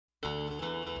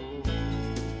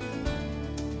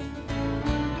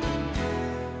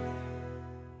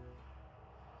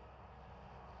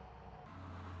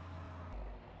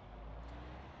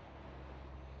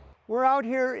We're out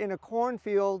here in a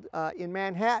cornfield in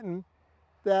Manhattan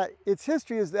that its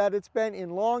history is that it's been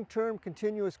in long-term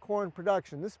continuous corn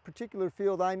production. This particular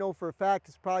field, I know for a fact,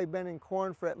 has probably been in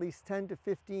corn for at least 10 to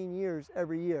 15 years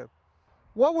every year.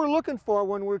 What we're looking for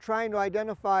when we're trying to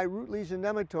identify root lesion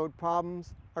nematode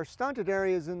problems are stunted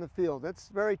areas in the field. That's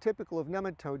very typical of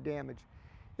nematode damage.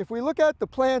 If we look at the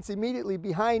plants immediately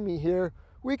behind me here,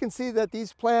 we can see that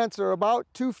these plants are about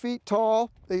 2 feet tall.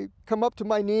 They come up to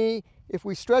my knee. If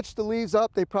we stretch the leaves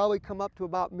up, they probably come up to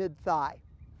about mid-thigh.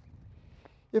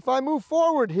 If I move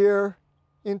forward here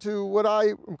into what I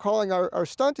am calling our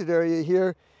stunted area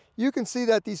here, you can see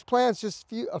that these plants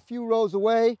just a few rows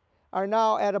away are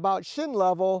now at about shin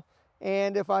level,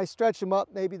 and if I stretch them up,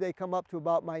 maybe they come up to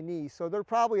about my knee. So they're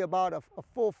probably about a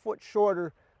full foot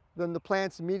shorter than the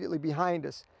plants immediately behind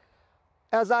us.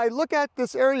 As I look at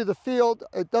this area of the field,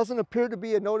 it doesn't appear to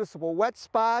be a noticeable wet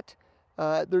spot.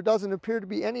 There doesn't appear to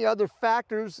be any other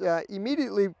factors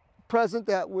immediately present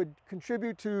that would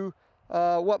contribute to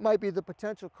what might be the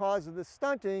potential cause of this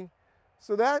stunting.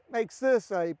 So that makes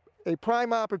this a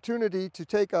prime opportunity to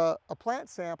take a plant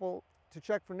sample to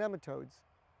check for nematodes.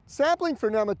 Sampling for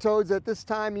nematodes at this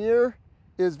time of year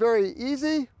is very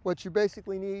easy. What you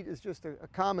basically need is just a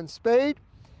common spade.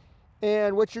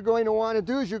 And what you're going to want to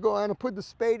do is you're going to put the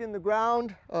spade in the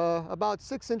ground about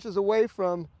 6 inches away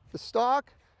from the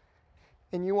stalk.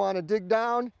 And you want to dig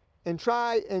down and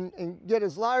try and get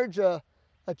as large a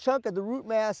chunk of the root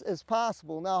mass as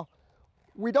possible. Now,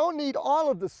 we don't need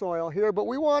all of the soil here, but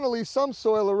we want to leave some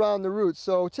soil around the roots.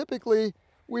 So typically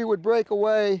we would break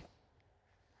away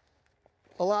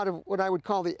a lot of what I would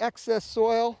call the excess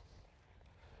soil.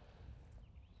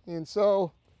 And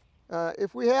so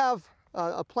if we have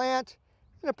a plant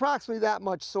and approximately that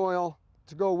much soil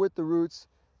to go with the roots,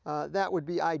 that would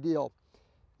be ideal.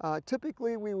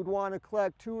 Typically we would want to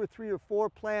collect 2 or 3 or 4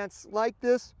 plants like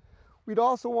this. We'd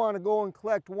also want to go and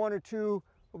collect 1 or 2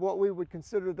 of what we would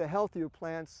consider the healthier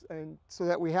plants, and so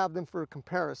that we have them for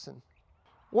comparison.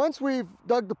 Once we've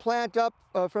dug the plant up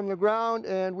from the ground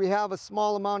and we have a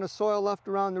small amount of soil left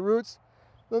around the roots,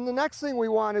 then the next thing we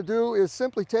want to do is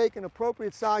simply take an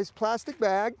appropriate sized plastic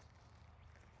bag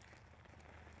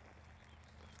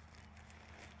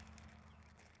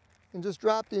and just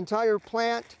drop the entire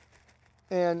plant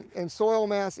and soil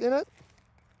mass in it,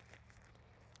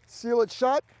 seal it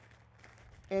shut,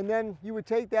 and then you would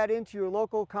take that into your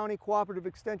local county cooperative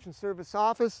extension service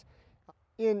office.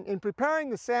 In preparing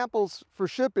the samples for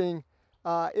shipping,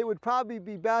 it would probably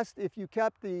be best if you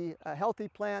kept the healthy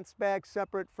plants bag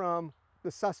separate from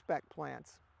the suspect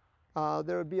plants.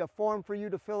 There would be a form for you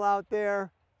to fill out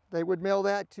there. They would mail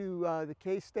that to the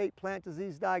K-State Plant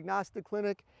Disease Diagnostic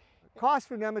Clinic. Cost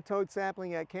for nematode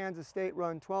sampling at Kansas State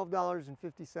run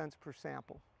 $12.50 per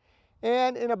sample.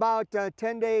 And in about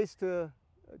 10 days to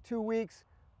 2 weeks,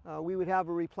 we would have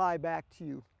a reply back to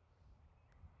you.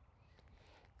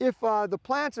 If the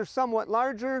plants are somewhat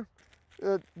larger,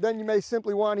 then you may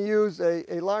simply want to use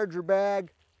a larger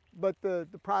bag, but the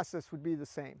process would be the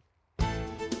same.